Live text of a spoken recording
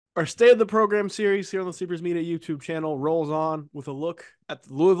Our State of the Program series here on the Sleepers Media YouTube channel rolls on with a look at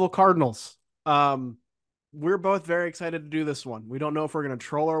the Louisville Cardinals. Um, we're both very excited to do this one. We don't know if we're going to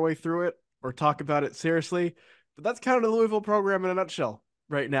troll our way through it or talk about it seriously, but that's kind of the Louisville program in a nutshell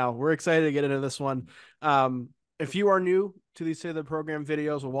right now. We're excited to get into this one. If you are new to these State of the Program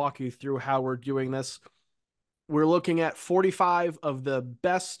videos, we'll walk you through how we're doing this. We're looking at 45 of the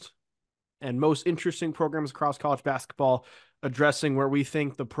best and most interesting programs across college basketball, addressing where we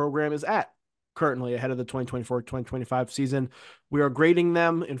think the program is at currently ahead of the 2024-2025 season. We are grading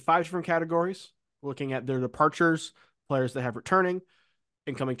them in 5 different categories, looking at their departures, players that have returning,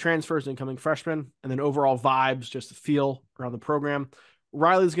 incoming transfers, incoming freshmen, and then overall vibes, just the feel around the program.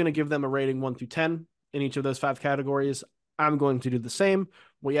 Riley's going to give them a rating 1 through 10 in each of those 5 categories. I'm going to do the same.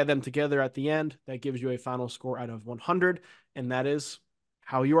 We add them together at the end. That gives you a final score out of 100, and that is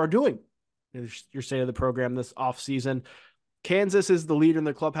how you are doing your state of the program this offseason. Kansas is the leader in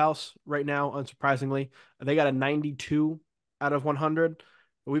the clubhouse right now, unsurprisingly. They got a 92 out of 100.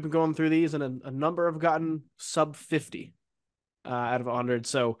 But we've been going through these, and a number have gotten sub 50 out of 100.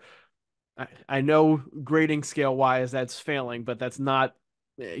 So I know grading scale wise that's failing, but that's not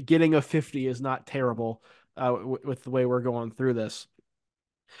getting a 50 is not terrible with the way we're going through this.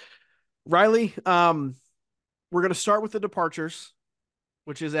 Riley, we're going to start with the departures,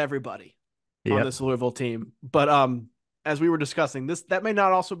 which is everybody on Yep. this Louisville team. But as we were discussing, that may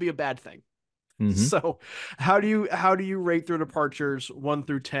not also be a bad thing. hmm So how do you rate their departures 1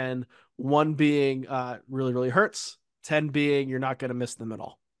 through 10? One being really, really hurts, 10 being you're not going to miss them at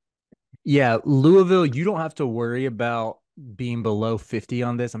all. Yeah, Louisville, you don't have to worry about being below 50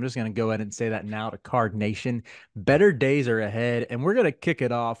 on this. I'm just going to go ahead and say that now to Card Nation. Better days are ahead, and we're going to kick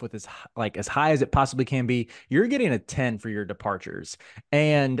it off with as high as it possibly can be. You're getting a 10 for your departures.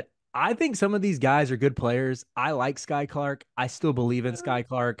 And I think some of these guys are good players. I like Sky Clark. I still believe in Sky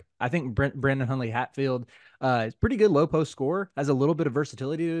Clark. I think Brandon Huntley-Hatfield is pretty good low post scorer, has a little bit of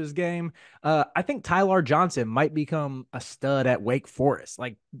versatility to his game. I think ty-laur Johnson might become a stud at Wake Forest.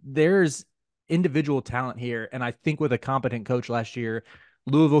 Like there's individual talent here, and I think with a competent coach last year,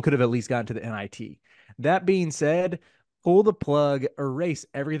 Louisville could have at least gotten to the NIT. That being said, pull the plug, erase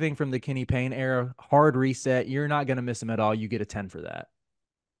everything from the Kenny Payne era, hard reset. You're not going to miss him at all. You get a 10 for that.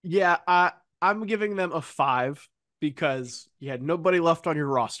 Yeah, I'm giving them a 5 because you had nobody left on your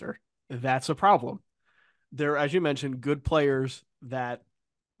roster. That's a problem. They're, as you mentioned, good players that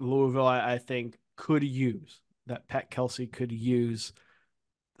Louisville, I think, could use, that Pat Kelsey could use.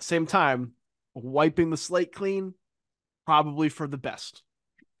 At the same time, wiping the slate clean, probably for the best.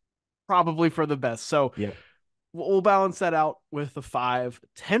 Probably for the best. So Yep. we'll balance that out with a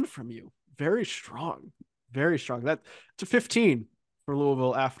 5-10 from you. Very strong. Very strong. That's a 15 for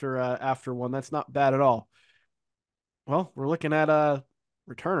Louisville after one. That's not bad at all. Well, we're looking at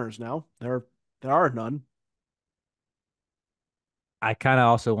returners now. There are none. I kind of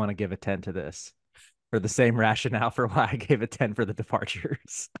also want to give a 10 to this for the same rationale for why I gave a 10 for the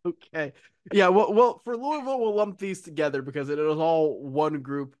departures. Okay. Yeah, well, for Louisville, we'll lump these together because it is all one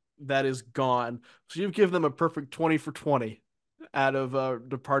group that is gone. So you've given them a perfect 20 for 20 out of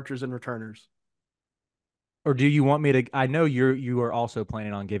departures and returners. Or do you want me to? I know you are also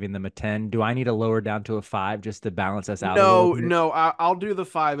planning on giving them a 10. Do I need to lower down to a 5 just to balance us out a little No, bit? no, I'll do the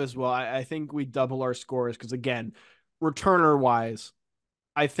 5 as well. I think we double our scores because, again, returner wise,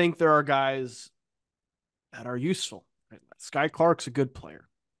 I think there are guys that are useful. Sky Clark's a good player.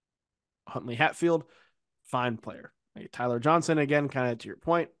 Huntley Hatfield, fine player. Ty-laur Johnson, again, kind of to your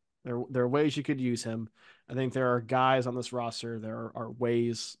point, there are ways you could use him. I think there are guys on this roster, there are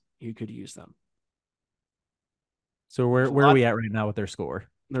ways you could use them. So There's a where are lot we at right now with their score?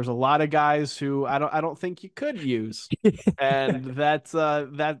 there's a lot of guys who I don't think you could use. And that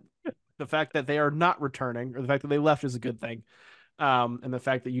the fact that they are not returning, or the fact that they left, is a good thing. And the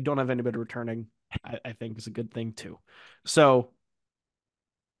fact that you don't have anybody returning, I think is a good thing too. So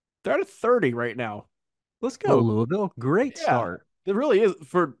they're at a 30 right now. Let's go, Louisville. Louisville. Great Yeah, start. it really is.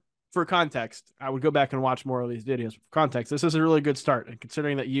 For context, I would go back and watch more of these videos. For context, this is a really good start, and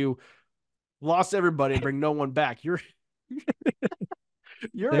considering that you lost everybody and bring no one back, you're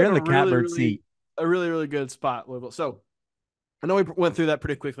They're in in a the really, catbird really, seat. really good spot, Louisville. So I know we went through that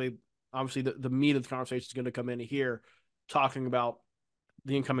pretty quickly. Obviously, the meat of the conversation is going to come in here, talking about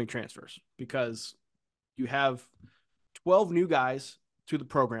the incoming transfers, because you have 12 new guys to the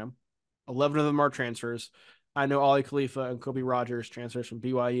program. 11 of them are transfers. I know Ali Khalifa and Kobe Rogers transfers from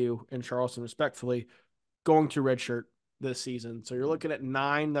BYU and Charleston, respectfully, going to redshirt this season. So you're looking at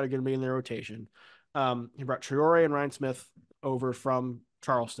 9 that are going to be in their rotation. He brought Traore and Ryan Smith over from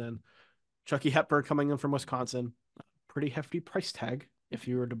Charleston. Chucky Hepburn coming in from Wisconsin. Pretty hefty price tag if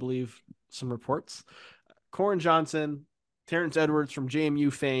you were to believe some reports. Corin Johnson, Terrence Edwards from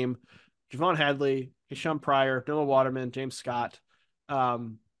JMU fame, Javon Hadley, Hisham Pryor, Noah Waterman, James Scott.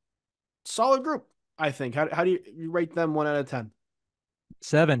 Um, Solid group, I think. How do you rate them 1 out of 10?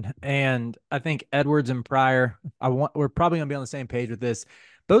 7. And I think Edwards and Pryor, we're probably going to be on the same page with this.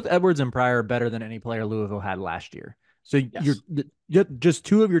 Both Edwards and Pryor are better than any player Louisville had last year. So Yes. you're just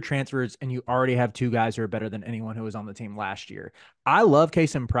two of your transfers, and you already have two guys who are better than anyone who was on the team last year. I love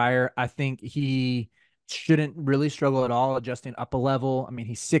Case and Pryor. I think he shouldn't really struggle at all adjusting up a level. I mean,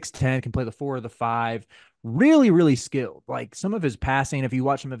 he's 6'10", can play the 4 or the 5. Really, really skilled. Like some of his passing, if you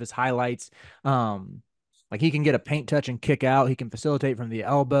watch some of his highlights, like he can get a paint touch and kick out. He can facilitate from the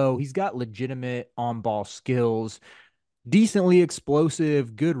elbow. He's got legitimate on ball skills, decently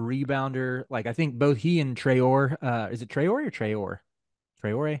explosive, good rebounder. Like I think both he and Traore, is it Traore or Traore?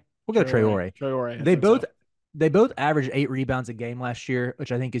 Traore? We'll go Traore. Traore. Traore, I They think both so. they both averaged 8 rebounds a game last year,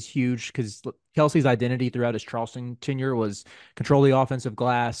 which I think is huge because Kelsey's identity throughout his Charleston tenure was control the offensive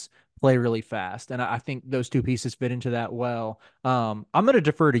glass, play really fast, and I think those two pieces fit into that well. I'm going to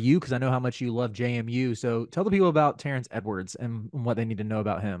defer to you because I know how much you love JMU. So tell the people about Terrence Edwards and what they need to know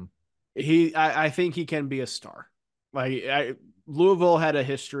about him. I think he can be a star. Louisville had a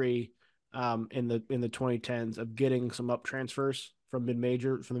history in the 2010s of getting some up transfers from the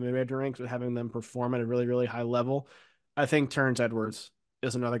mid major ranks and having them perform at a really really high level. I think Terrence Edwards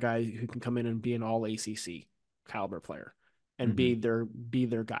is another guy who can come in and be an all ACC caliber player and Mm-hmm. be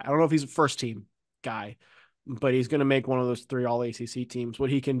their guy. I don't know if he's a first team guy, but he's going to make one of those three all ACC teams. What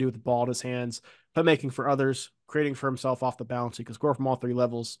he can do with the ball in his hands, but making for others, creating for himself off the bounce. He can score from all three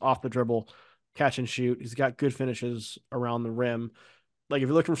levels, off the dribble, catch and shoot. He's got good finishes around the rim. Like if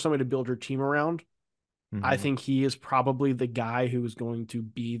you're looking for somebody to build your team around, I Mm-hmm. think he is probably the guy who is going to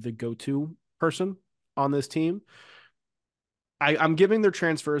be the go-to person on this team. I'm giving their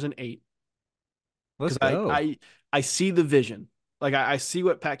transfers an 8 because Let's I go. I I see the vision. Like I see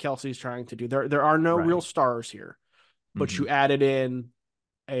what Pat Kelsey is trying to do. There are no real Right. stars here, but Mm-hmm. you added in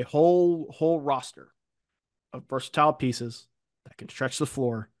a whole roster of versatile pieces that can stretch the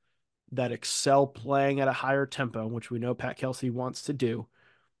floor, that excel playing at a higher tempo, which we know Pat Kelsey wants to do.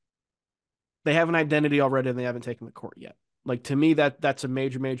 They have an identity already and they haven't taken the court yet. Like to me, that's a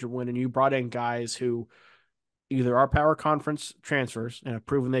major win. And you brought in guys who either are power conference transfers and have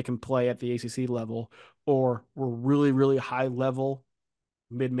proven they can play at the ACC level, or were really high level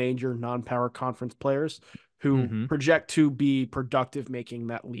mid major non power conference players who Mm-hmm. project to be productive making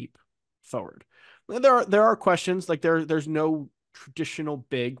that leap forward. There are questions like there's no traditional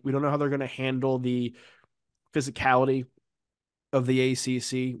big. We don't know how they're going to handle the physicality of the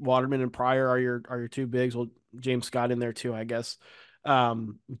ACC. Waterman and Pryor are your two bigs. Well, James Scott in there too, I guess.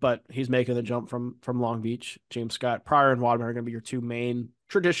 But he's making the jump from Long Beach. James Scott, Pryor, and Waterman are going to be your two main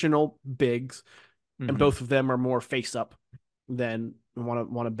traditional bigs, and Mm-hmm. both of them are more face up than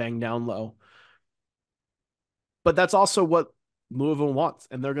want to bang down low. But that's also what Louisville wants,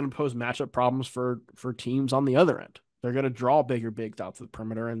 and they're going to pose matchup problems for teams on the other end. They're going to draw bigger bigs out to the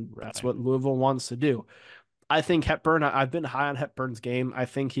perimeter, and that's Right. what Louisville wants to do. I think Hepburn. I've been high on Hepburn's game. I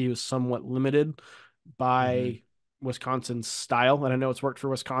think he was somewhat limited Mm-hmm. by Wisconsin's style, and I know it's worked for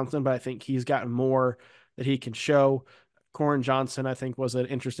Wisconsin, but I think he's gotten more that he can show. Corin Johnson, I think, was an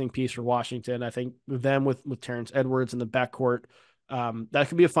interesting piece for Washington. I think them with Terrence Edwards in the backcourt, that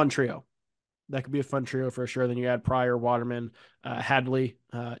could be a fun trio. That could be a fun trio for sure. Then you add Pryor, Waterman, Hadley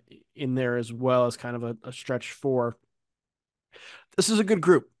in there as well as kind of a stretch four. This is a good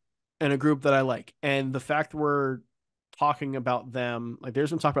group and a group that I like. And the fact we're talking about them, like there's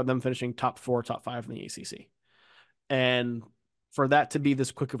been talk about them finishing top four, top five in the ACC. And for that to be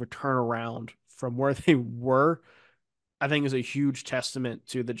this quick of a turnaround from where they were, I think is a huge testament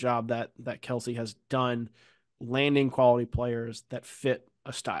to the job that Kelsey has done landing quality players that fit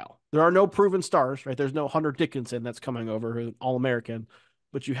a style. There are no proven stars, right? There's no Hunter Dickinson that's coming over who's All American,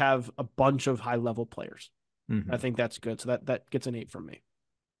 but you have a bunch of high level players. I Mm-hmm. think that's good. So that gets an 8 from me.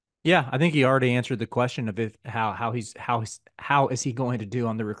 Yeah, I think he already answered the question of if how is he going to do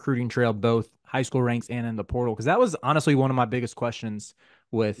on the recruiting trail, both high school ranks and in the portal? Because that was honestly one of my biggest questions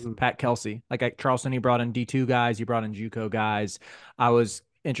with Mm. Pat Kelsey. Like at Charleston, he brought in D2 guys, he brought in JUCO guys. I was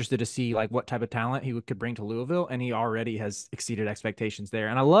interested to see like what type of talent he could bring to Louisville, and he already has exceeded expectations there.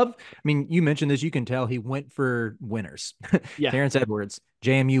 And I love, I mean, you mentioned this, you can tell he went for winners. Yeah. Terrence Edwards,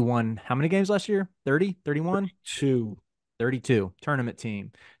 JMU won how many games last year? 30, 31? 2. 32 tournament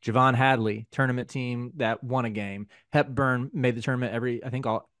team. Javon Hadley, tournament team that won a game. Hepburn made the tournament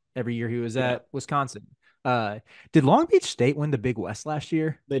every year he was Yeah, at Wisconsin. Uh, did Long Beach State win the Big West last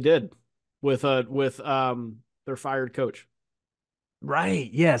year? they did with their fired coach. Right.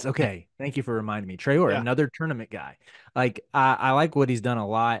 Yes. Okay. Thank you for reminding me. Traylor, Yeah. another tournament guy. Like I like what he's done a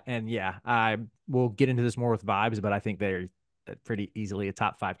lot. And yeah, I will get into this more with vibes, but I think they're pretty easily a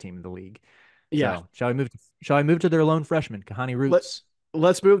top 5 team in the league. Yeah. So shall I move to their lone freshman, Kahani Let Roots?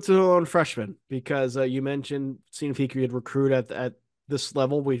 let's move to the lone freshman because you mentioned seeing if he could recruit at this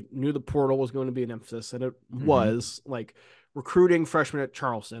level. We knew the portal was going to be an emphasis, and it Mm-hmm. was like recruiting freshmen at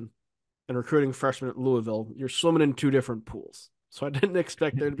Charleston and recruiting freshmen at Louisville. You're swimming in two different pools. So I didn't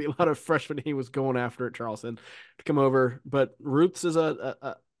expect there to be a lot of freshmen he was going after at Charleston to come over. But Roots is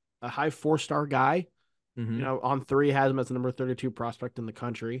a high 4-star guy. Mm-hmm. On three has him as the number 32 prospect in the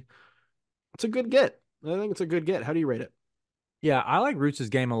country. It's a good get. I think it's a good get. How do you rate it? Yeah, I like Roots'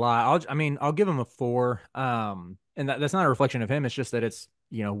 game a lot. I'll give him a 4. And that's not a reflection of him. It's just that it's,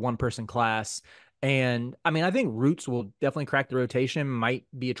 one person class. And I mean, I think Roots will definitely crack the rotation, might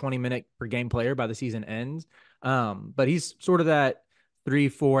be a 20-minute per game player by the season ends. But he's sort of that 3,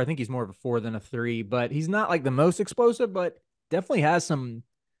 4. I think he's more of a 4 than a 3, but he's not like the most explosive, but definitely has some,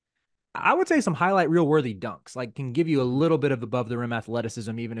 I would say, some highlight reel worthy dunks. Like, can give you a Mm-hmm. little bit of above the rim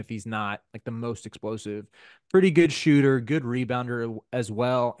athleticism, even if he's not like the most explosive. Pretty good shooter, good rebounder as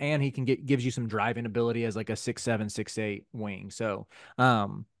well, and he can gives you some driving ability as like a 6'7", 6'8" wing. So,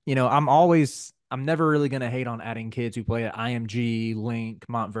 I'm never really gonna hate on adding kids who play at IMG, Link,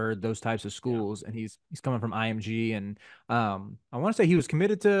 Montverde, those types of Yeah. schools, and he's coming from IMG, and I want to say he was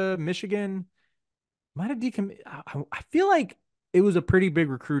committed to Michigan. Might have decommitted. I feel like it was a pretty big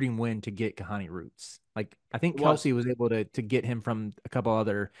recruiting win to get Kahani Roots. Like I think It was. Kelsey was able to get him from a couple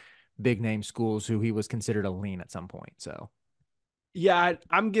other big name schools who he was considered a lean at some point. So Yeah,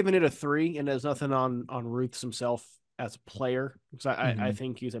 I'm giving it a 3, and there's nothing on Ruths himself as a player because I hmm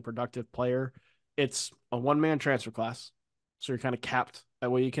think he's a productive player. It's a 1-man transfer class, so you're kind of capped at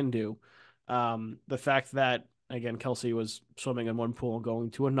what you can do. The fact that again Kelsey was swimming in one pool and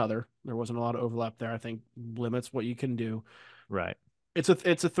going to another, there wasn't a lot of overlap there. I think limits what you can do. right. It's a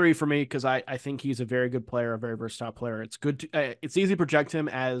 3 for me because I think he's a very good player, a very versatile player. It's good. It's easy to project him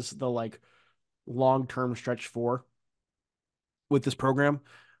as the like long-term stretch four with this program.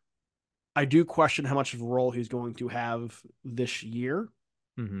 I do question how much of a role he's going to have this year,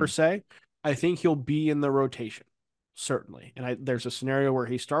 per hmm se. I think he'll be in the rotation, certainly. And there's a scenario where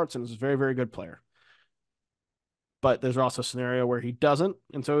he starts and is a very, very good player. But there's also a scenario where he doesn't.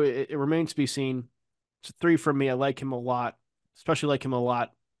 And so it remains to be seen. It's a 3 from me. I like him a lot, especially like him a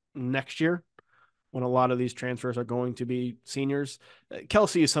lot next year when a lot of these transfers are going to be seniors.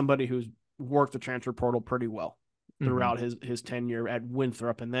 Kelsey is somebody who's worked the transfer portal pretty well hmm throughout his tenure at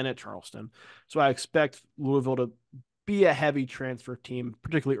Winthrop and then at Charleston. So I expect Louisville to be a heavy transfer team,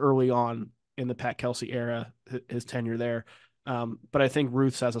 particularly early on in the Pat Kelsey era, his tenure there. But I think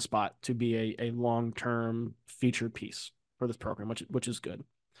Ruths has a spot to be a long term featured piece for this program, which is good.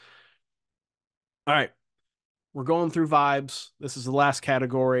 All right, we're going through vibes. This is the last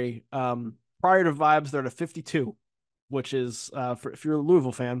category. Prior to vibes, they're at a 52, which is if you're a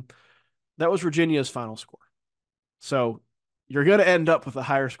Louisville fan, that was Virginia's final score. So you're going to end up with a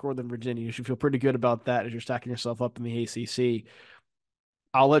higher score than Virginia. You should feel pretty good about that as you're stacking yourself up in the ACC.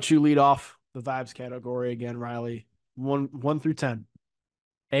 I'll let you lead off the vibes category again, Riley. One through 10.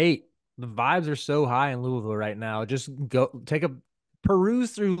 8. The vibes are so high in Louisville right now. Just go take a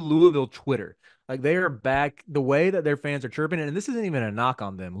peruse through Louisville Twitter. Like they are back the way that their fans are chirping, and this isn't even a knock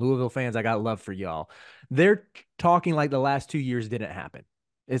on them. Louisville fans, I got love for y'all. They're talking like the last 2 years didn't happen.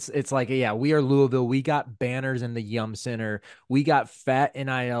 It's like, yeah, we are Louisville. We got banners in the Yum Center. We got fat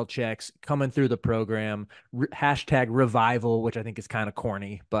NIL checks coming through the program. Hashtag revival, which I think is kind of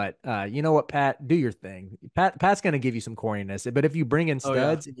corny, but you know what, Pat, do your thing. Pat's gonna give you some corniness, but if you bring in Oh, yeah.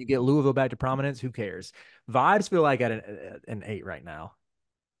 studs and you get Louisville back to prominence, who cares? Vibes feel like at an 8 right now.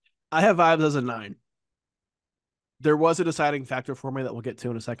 I have vibes as a 9. There was a deciding factor for me that we'll get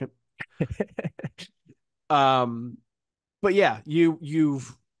to in a second. Um, but yeah,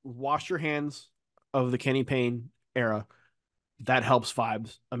 you've washed your hands of the Kenny Payne era. That helps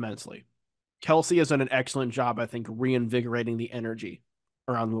vibes immensely. Kelsey has done an excellent job, I think, reinvigorating the energy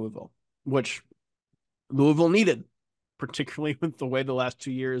around Louisville, which Louisville needed, particularly with the way the last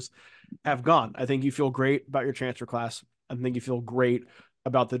 2 years have gone. I think you feel great about your transfer class. I think you feel great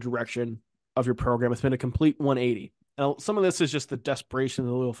about the direction of your program. It's been a complete 180. Now, some of this is just the desperation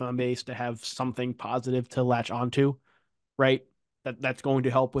of the Louisville fan base to have something positive to latch onto, right? That's going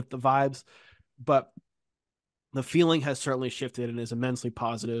to help with the vibes. But the feeling has certainly shifted and is immensely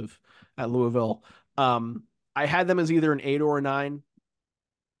positive at Louisville. Um, I had them as either an 8 or a 9.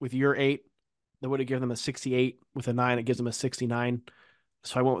 With your 8, that would have given them a 68. With a 9, it gives them a 69.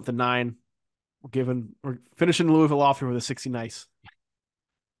 So I went with the 9. We're finishing Louisville off here with a 60 nice.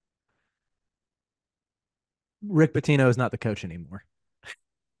 Rick Pitino is not the coach anymore.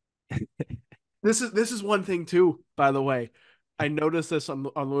 This is one thing too, by the way. I noticed this on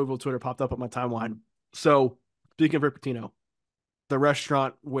Louisville Twitter popped up on my timeline. So speaking of Rick Pitino, the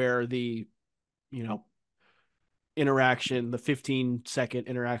restaurant where the you know interaction, the 15-second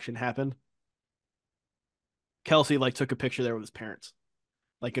interaction happened, Kelsey like took a picture there with his parents,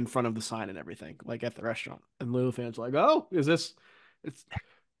 like in front of the sign and everything, like at the restaurant. And Louisville fans were like, "Oh, is this?" It's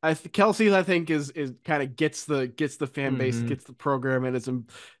Kelsey. I think is kind of gets the fan base, Mm-hmm. gets the program, and is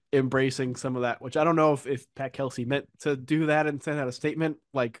embracing some of that. Which I don't know if Pat Kelsey meant to do that and send out a statement,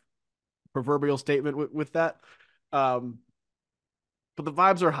 like proverbial statement with that. Um, but the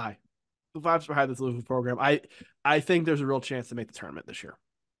vibes are high. The vibes are high. This Louisville program. I think there's a real chance to make the tournament this year.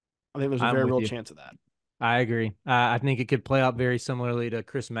 I think there's a I'm very with real you. chance of that. I agree. I think it could play out very similarly to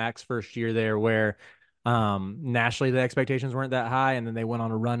Chris Mack's first year there, where nationally the expectations weren't that high, and then they went on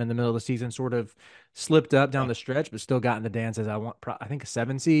a run in the middle of the season, sort of slipped up down Yeah. the stretch, but still got in the dance as I think a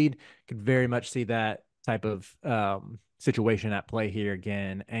 7 seed. Could very much see that type of situation at play here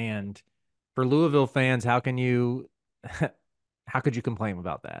again. And for Louisville fans, how can you how could you complain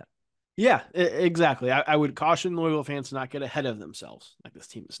about that? Yeah, exactly. I would caution Louisville fans to not get ahead of themselves. Like this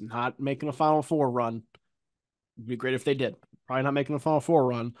team is not making a Final Four run. It'd be great if they did. Probably not making a Final Four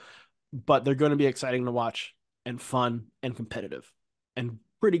run, but they're going to be exciting to watch and fun and competitive and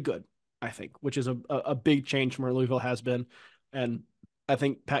pretty good, I think, which is a big change from where Louisville has been. And I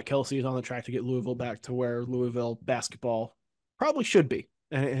think Pat Kelsey is on the track to get Louisville back to where Louisville basketball probably should be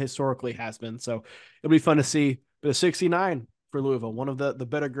and it historically has been. So it'll be fun to see. But a 69 for Louisville, one of the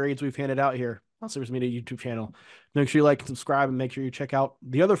better grades we've handed out here on Sleepers Media YouTube channel. Make sure you like and subscribe and make sure you check out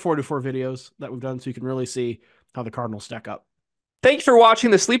the other 44 videos that we've done so you can really see how the Cardinals stack up. Thank you for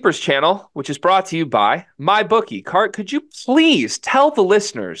watching the Sleepers channel, which is brought to you by MyBookie. Cart, could you please tell the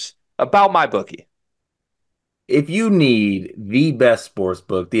listeners about MyBookie? If you need the best sports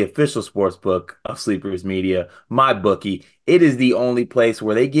book, the official sports book of Sleepers Media, MyBookie, it is the only place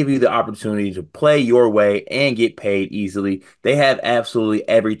where they give you the opportunity to play your way and get paid easily. They have absolutely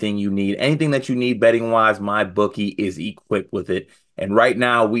everything you need. Anything that you need betting wise, MyBookie is equipped with it. And right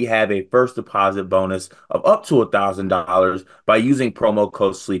now, we have a first deposit bonus of up to $1,000 by using promo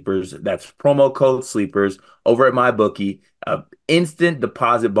code SLEEPERS. That's promo code SLEEPERS over at MyBookie. Instant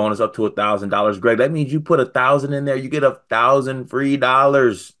deposit bonus up to $1,000. Greg, that means you put 1,000 in there, you get 1,000 free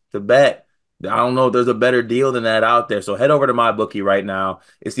dollars to bet. I don't know if there's a better deal than that out there. So head over to MyBookie right now.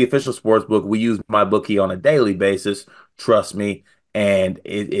 It's the official sports book. We use MyBookie on a daily basis. Trust me, and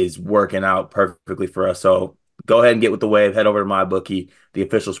it is working out perfectly for us. So go ahead and get with the wave. Head over to MyBookie, the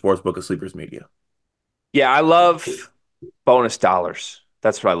official sports book of Sleepers Media. Yeah, I love bonus dollars.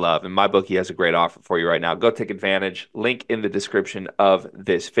 That's what I love. And MyBookie has a great offer for you right now. Go take advantage. Link in the description of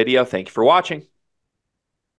this video. Thank you for watching.